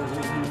around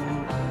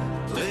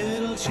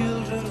little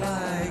children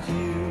like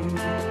you.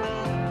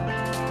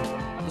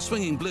 The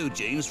Swinging Blue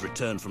Jeans,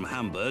 returned from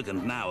Hamburg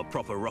and now a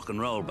proper rock and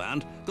roll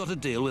band, got a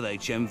deal with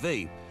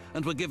HMV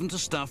and were given to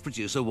staff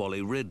producer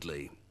Wally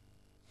Ridley.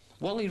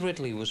 Wally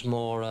Ridley was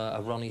more a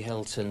Ronnie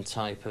Hilton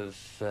type of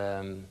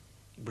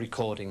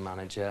recording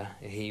manager.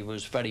 He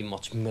was very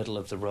much middle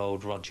of the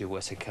road, Roger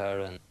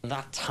Whittaker, and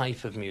that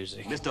type of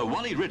music. Mr.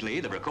 Wally Ridley,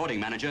 the recording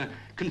manager,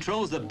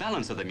 controls the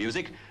balance of the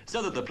music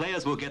so that the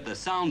players will get the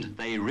sound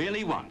they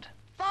really want.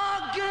 For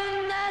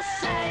goodness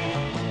sake,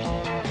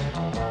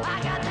 I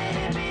got the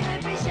hippie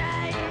hippie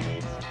shake.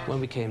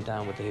 When we came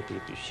down with the Hippie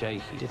Hippie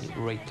Shake, he didn't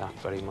rate that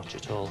very much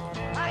at all.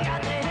 I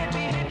got the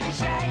hippie hippie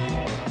shake.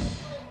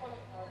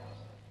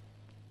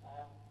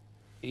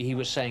 He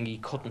was saying he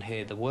couldn't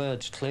hear the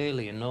words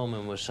clearly, and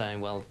Norman was saying,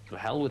 well, to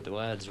hell with the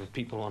words.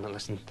 People want to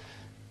listen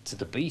to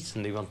the beat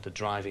and they want the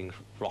driving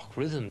rock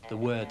rhythm. The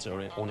words are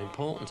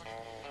unimportant.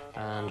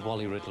 And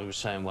Wally Ridley was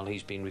saying, well,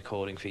 he's been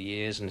recording for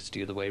years and it's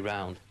the other way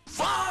round.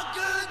 For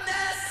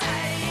goodness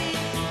sake,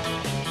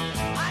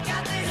 I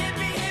got the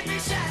hippie hippie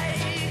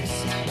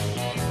shakes.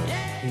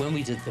 Yeah. When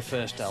we did the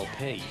first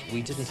LP,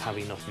 we didn't have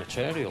enough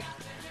material.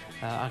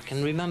 I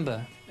can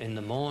remember in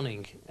the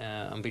morning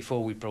and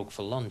before we broke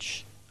for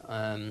lunch,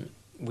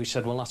 we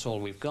said, well, that's all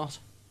we've got.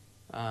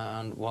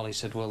 And Wally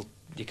said, well,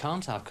 you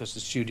can't have because the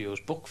studio's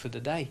booked for the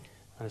day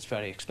and it's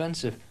very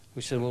expensive.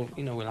 We said, well,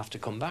 you know, we'll have to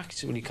come back. He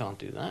said, well, you can't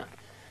do that.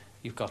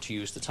 You've got to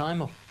use the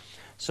time up.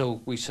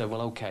 So we said,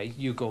 well, OK,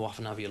 you go off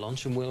and have your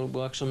lunch and we'll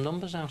work some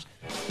numbers out.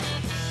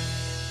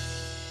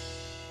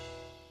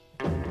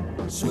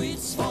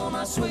 Sweets for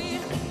my sweet,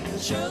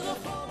 sugar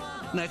for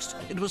my... Next,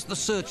 it was the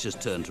Searchers'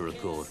 turn to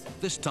record,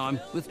 this time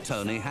with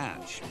Tony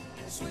Hatch.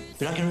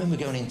 But I can remember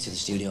going into the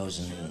studios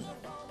and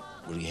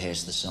we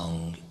rehearsed the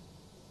song,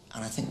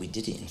 and I think we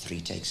did it in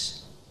 3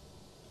 takes,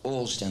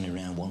 all standing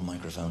around one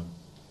microphone.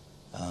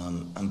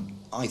 And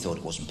I thought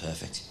it wasn't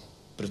perfect.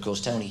 But of course,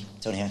 Tony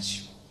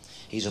Hatch,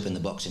 he's up in the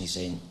box and he's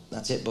saying,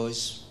 "That's it,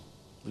 boys.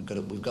 We've got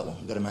one.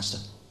 We've got a master."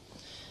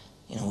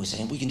 You know, we're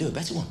saying, "We can do a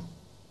better one."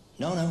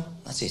 No,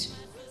 that's it.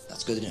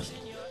 That's good enough.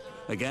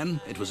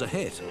 Again, it was a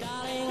hit.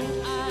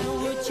 I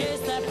would chase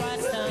that bright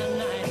star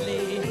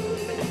nightly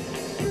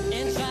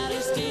and try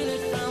to steal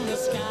it from the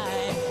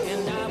sky.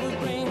 And I would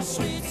bring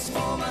sweets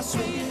for my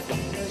sweet,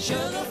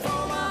 sugar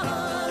for my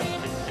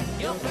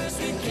honey. Your first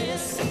sweet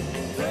kiss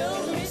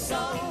thrilled me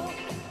so.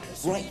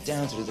 Right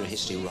down through the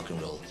history of rock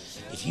and roll,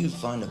 if you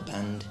find a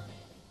band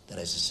that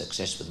has a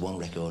success with one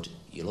record,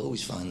 you'll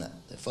always find that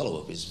the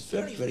follow-up is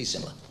very, very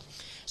similar.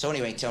 So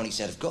anyway, Tony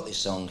said, "I've got this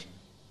song.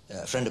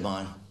 A friend of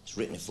mine has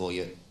written it for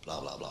you,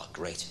 blah, blah, blah."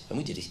 Great. And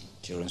we did it.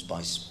 Sugar and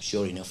Spice,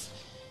 sure enough,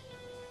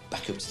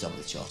 back up to the top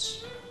of the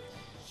charts.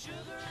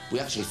 We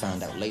actually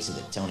found out later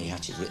that Tony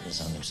Hatch had written the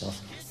song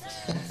himself.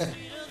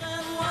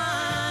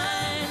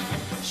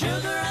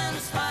 Sugar and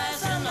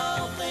spice and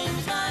all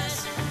things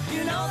nice.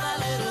 You know that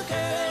little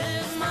girl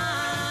is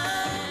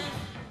mine.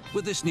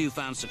 With this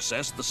newfound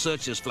success, the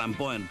Searchers'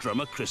 flamboyant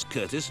drummer, Chris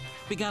Curtis,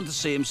 began to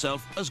see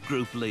himself as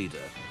group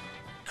leader.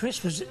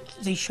 Chris was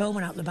the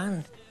showman out the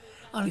band,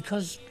 and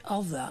because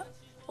of that,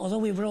 although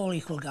we were all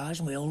equal guys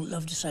and we all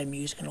loved the same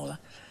music and all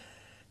that,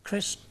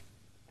 Chris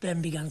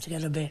then began to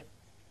get a bit,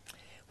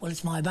 well,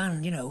 it's my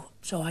band, you know,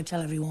 so I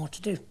tell everyone what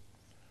to do.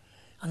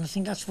 And I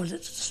think that's what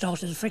the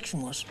start of the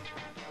friction was.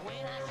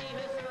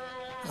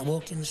 I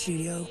walked in the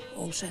studio,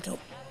 all set up,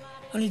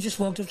 and he just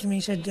walked up to me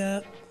and said,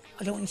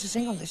 "I don't want you to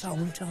sing on this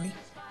album, Tony.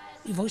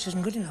 Your voice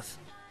isn't good enough."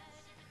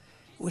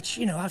 Which,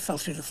 you know, I fell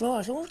through the floor.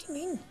 I said, "What do you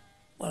mean?"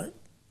 "Well,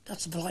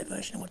 that's the polite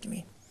version of what do you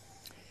mean."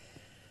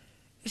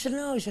 He said,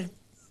 "No," he said,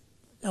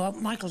 "No,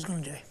 Michael's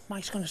going to do it.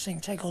 Mike's going to sing,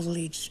 take all the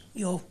leads.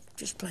 You're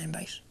just playing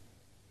bass."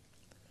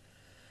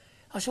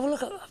 I said, "Well,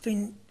 look, I've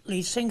been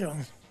lead singer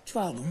on 2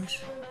 albums,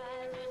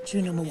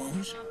 2 number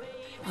 1s.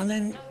 And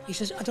then he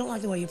says, "I don't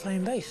like the way you're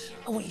playing bass.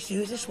 I want you to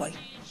do it this way."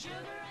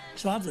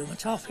 So I blew my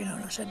top, you know,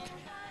 and I said,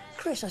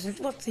 "Chris," I said,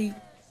 "what the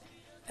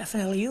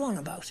FNL are you on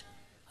about?"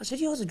 I said,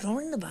 "You're the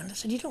drummer in the band." I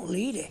said, "You don't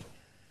lead it."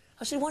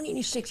 I said, "Why don't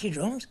you stick to your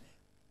drums?"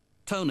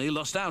 Tony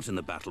lost out in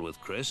the battle with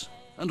Chris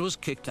and was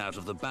kicked out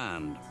of the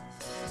band.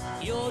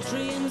 Your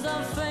dreams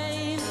of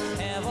fame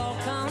have all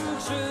come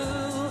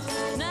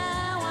true.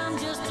 Now I'm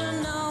just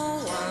a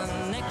no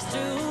one next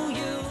to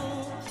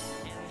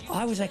you.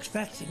 I was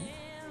expecting,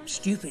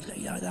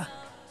 stupidly like that,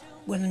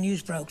 when the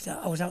news broke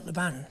that I was out the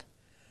band,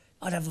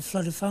 I'd have a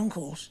flood of phone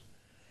calls,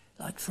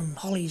 like from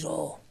Hollies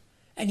or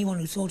anyone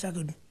who thought I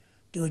could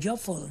do a job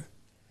for them.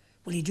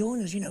 Will you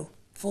join us, you know,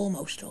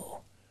 Foremost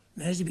or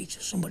Merseybeat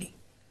or somebody?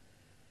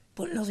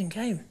 But nothing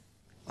came.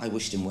 I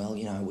wished him well,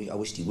 you know, I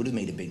wished he would have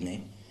made a big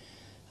name.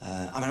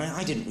 I mean,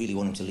 I didn't really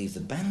want him to leave the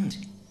band,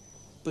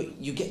 but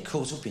you get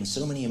caught up in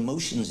so many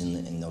emotions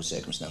in those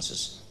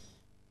circumstances.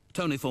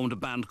 Tony formed a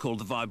band called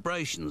The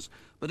Vibrations,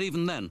 but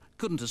even then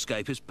couldn't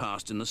escape his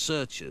past in the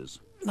Searchers.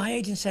 My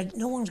agent said,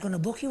 "No one's going to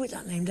book you with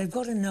that name. They've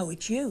got to know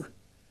it's you.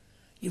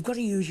 You've got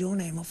to use your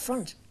name up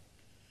front."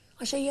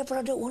 I said, "Yeah, but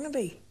I don't want to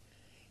be."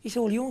 He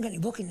said, "Well, you won't get any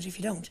bookings if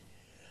you don't."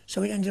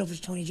 So it ended up as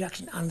Tony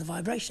Jackson and The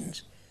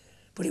Vibrations.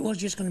 But it was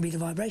just going to be The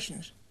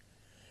Vibrations.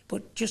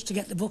 But just to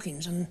get the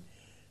bookings, and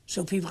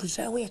so people could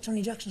say, "Oh, yeah,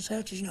 Tony Jackson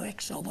Searchers, you know,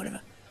 X or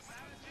whatever.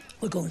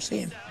 We'll go and see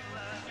him."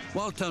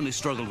 While Tony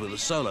struggled with a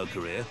solo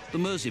career, the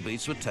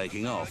Merseybeats were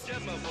taking off.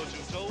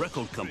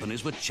 Record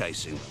companies were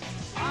chasing.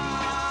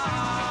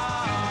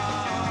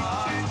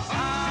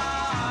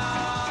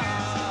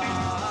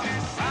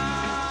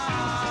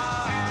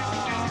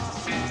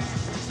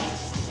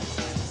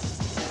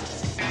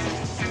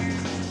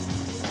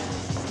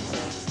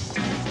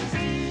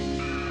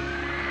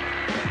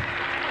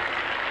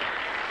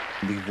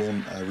 We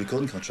won a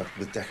recording contract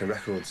with Decca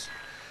Records.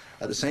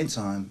 At the same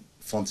time,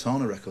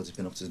 Fontana Records had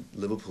been up to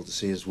Liverpool to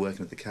see us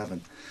working at the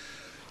Cavern.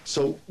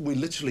 So we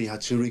literally had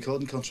 2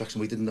 recording contracts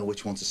and we didn't know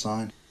which one to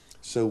sign.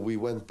 So we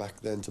went back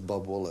then to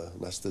Bob Wooler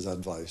and asked his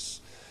advice.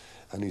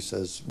 And he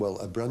says, "Well,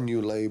 a brand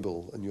new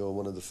label and you're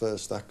one of the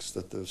first acts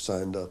that they've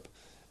signed up,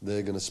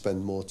 they're going to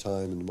spend more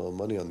time and more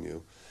money on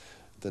you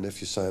than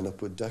if you sign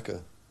up with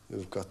Decca,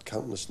 who've got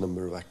countless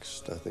number of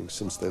acts. I think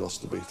since they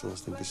lost the Beatles, I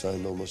think they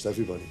signed almost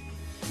everybody."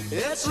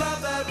 It's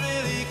love that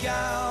really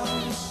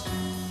counts.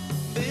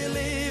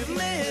 Believe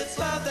me, it's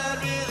love that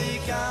really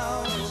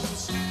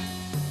counts.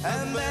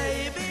 And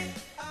maybe...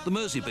 The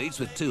Merseybeats,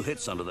 with 2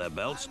 hits under their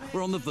belts,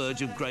 were on the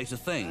verge of greater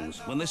things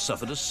when they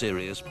suffered a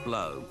serious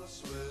blow.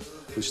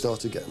 We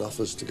started getting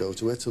offers to go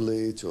to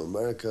Italy, to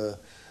America,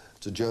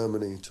 to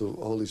Germany, to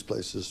all these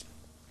places.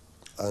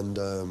 And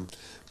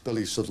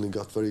Billy suddenly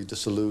got very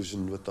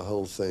disillusioned with the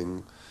whole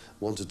thing,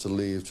 wanted to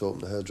leave to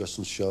open a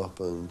hairdressing shop,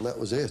 and that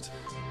was it.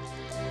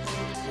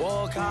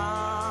 Walk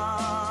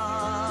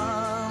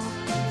on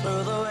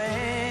through the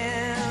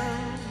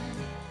wind.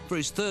 For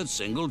his third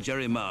single,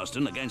 Jerry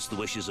Marsden, against the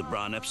wishes of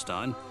Brian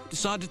Epstein,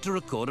 decided to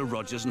record a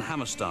Rodgers and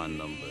Hammerstein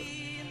number.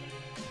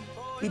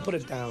 We put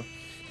it down,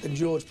 then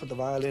George put the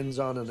violins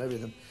on and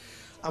everything.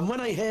 And when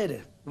I heard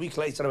it, a week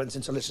later I went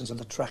in to listen to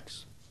the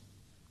tracks.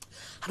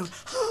 And I went,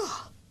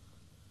 ah!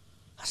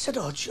 I said,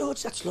 oh,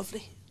 George, that's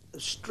lovely.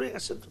 Straight, I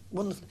said,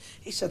 wonderful.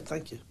 He said,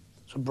 thank you.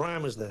 So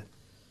Brian was there.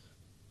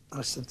 And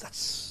I said,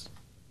 that's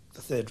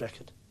the third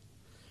record.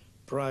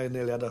 Brian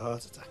nearly had a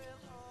heart attack.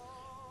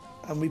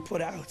 And we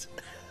put it out.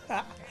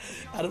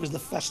 And it was the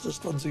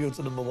fastest one to go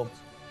to #1.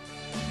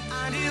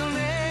 And he'll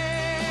never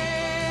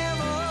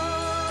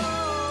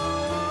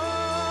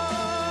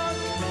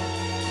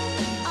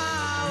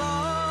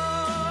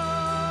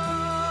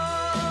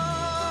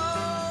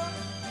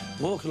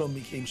Walk Alone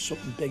became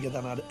something bigger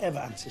than I'd ever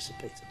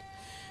anticipated.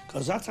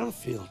 Because at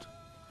Anfield,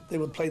 they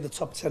would play the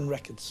top 10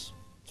 records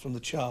from the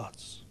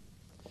charts.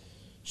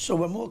 So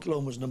when Walk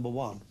Alone was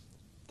 #1,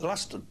 the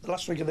last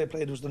record they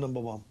played was the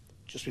 #1,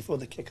 just before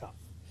the kick-off.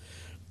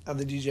 And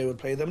the DJ would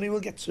play them, and he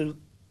would get to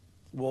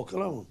Walk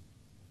Alone,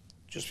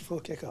 just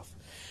before kick-off.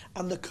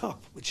 And the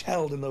Cop, which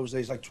held in those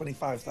days like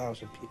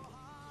 25,000 people,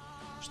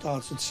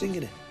 started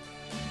singing it.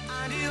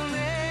 and he'll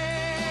never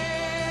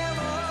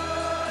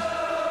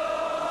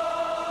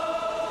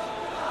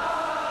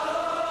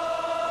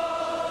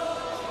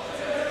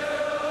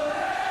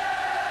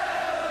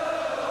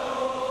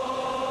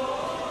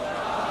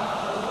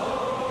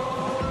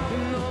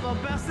the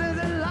best things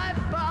in life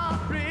are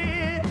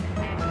free,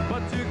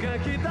 but you can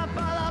keep the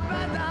bottle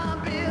bed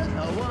down bills.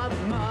 I want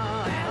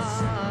money,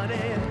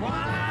 what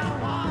I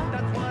want,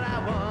 that's what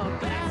I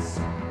want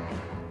best.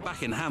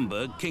 Back in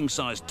Hamburg,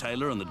 King-Size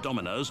Taylor and the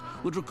Dominoes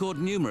would record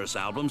numerous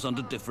albums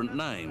under different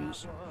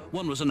names.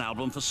 One was an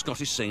album for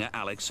Scottish singer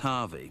Alex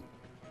Harvey.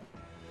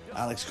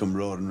 Alex come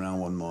roaring around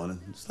one morning.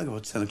 It's like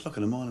about 10 o'clock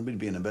in the morning. We'd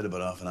be in bed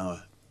about half an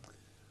hour.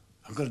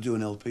 I've got to do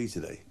an LP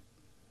today.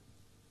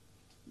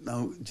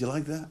 Now, do you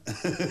like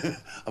that?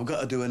 I've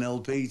got to do an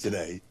LP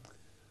today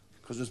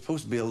because it's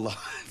supposed to be a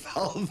live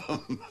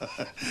album.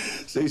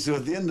 So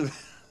at the end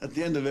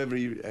of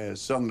every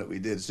song that we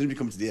did, as soon as we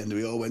come to the end,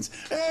 we all went,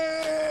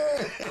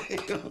 hey!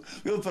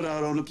 We all put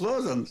our own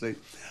applause on, see?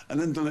 And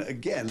then done it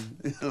again.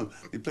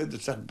 They played the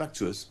track back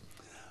to us,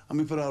 and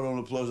we put our own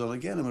applause on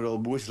again, and we were all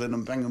whistling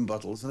and banging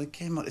bottles, and it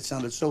came out. It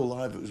sounded so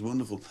live. It was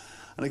wonderful,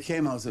 and it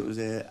came out. It was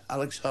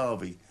Alex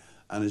Harvey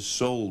and his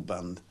soul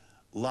band,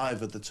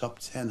 live at the Top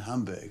 10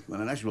 Hamburg,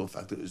 when in actual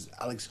fact it was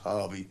Alex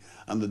Harvey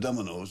and the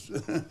Dominoes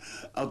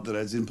out the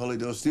Reds in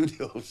Polydor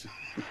Studios.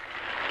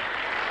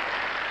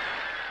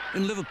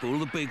 In Liverpool,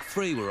 the Big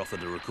Three were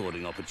offered a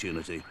recording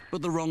opportunity,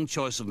 but the wrong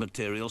choice of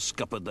material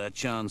scuppered their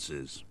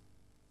chances.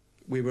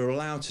 We were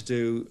allowed to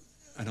do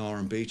an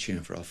R&B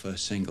tune for our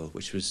first single,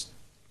 which was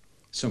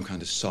some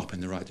kind of sop in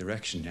the right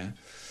direction, yeah?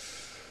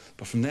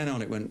 But from then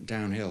on, it went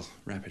downhill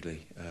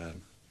rapidly.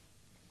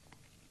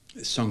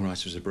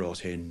 Songwriters were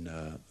brought in,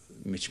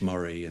 Mitch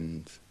Murray,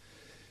 and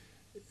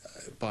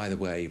By the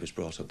Way was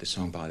brought up, this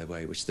song By the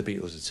Way, which the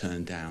Beatles had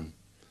turned down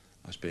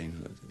as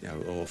being,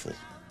 awful.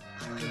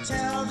 I can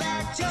tell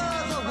that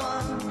you're the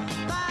one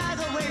by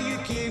the way you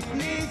keep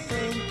me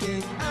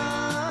thinking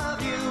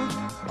of you.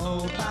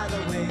 Oh, by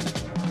the way,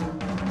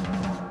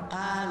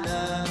 I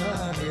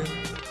love you.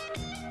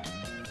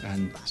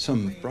 And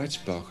some bright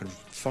spark had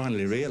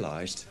finally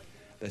realised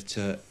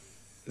that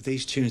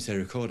these tunes they're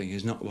recording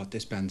is not what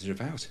this band is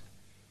about.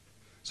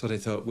 So they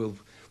thought, we'll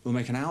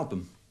make an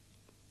album,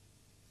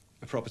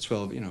 a proper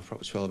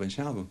 12-inch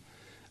album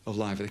of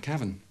Live at the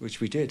Cavern,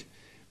 which we did.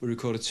 We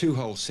recorded 2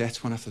 whole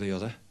sets, one after the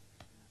other,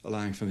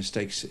 allowing for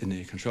mistakes in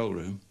the control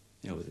room,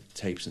 with the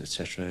tapes and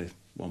etc.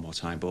 One More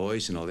Time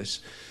Boys and all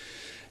this.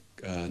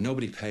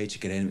 Nobody paid to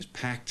get in. It was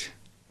packed,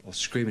 all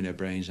screaming their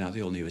brains out.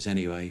 They all knew us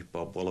anyway.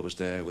 Bob Waller was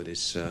there with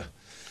his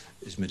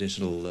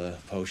medicinal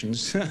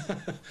potions.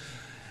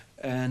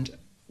 And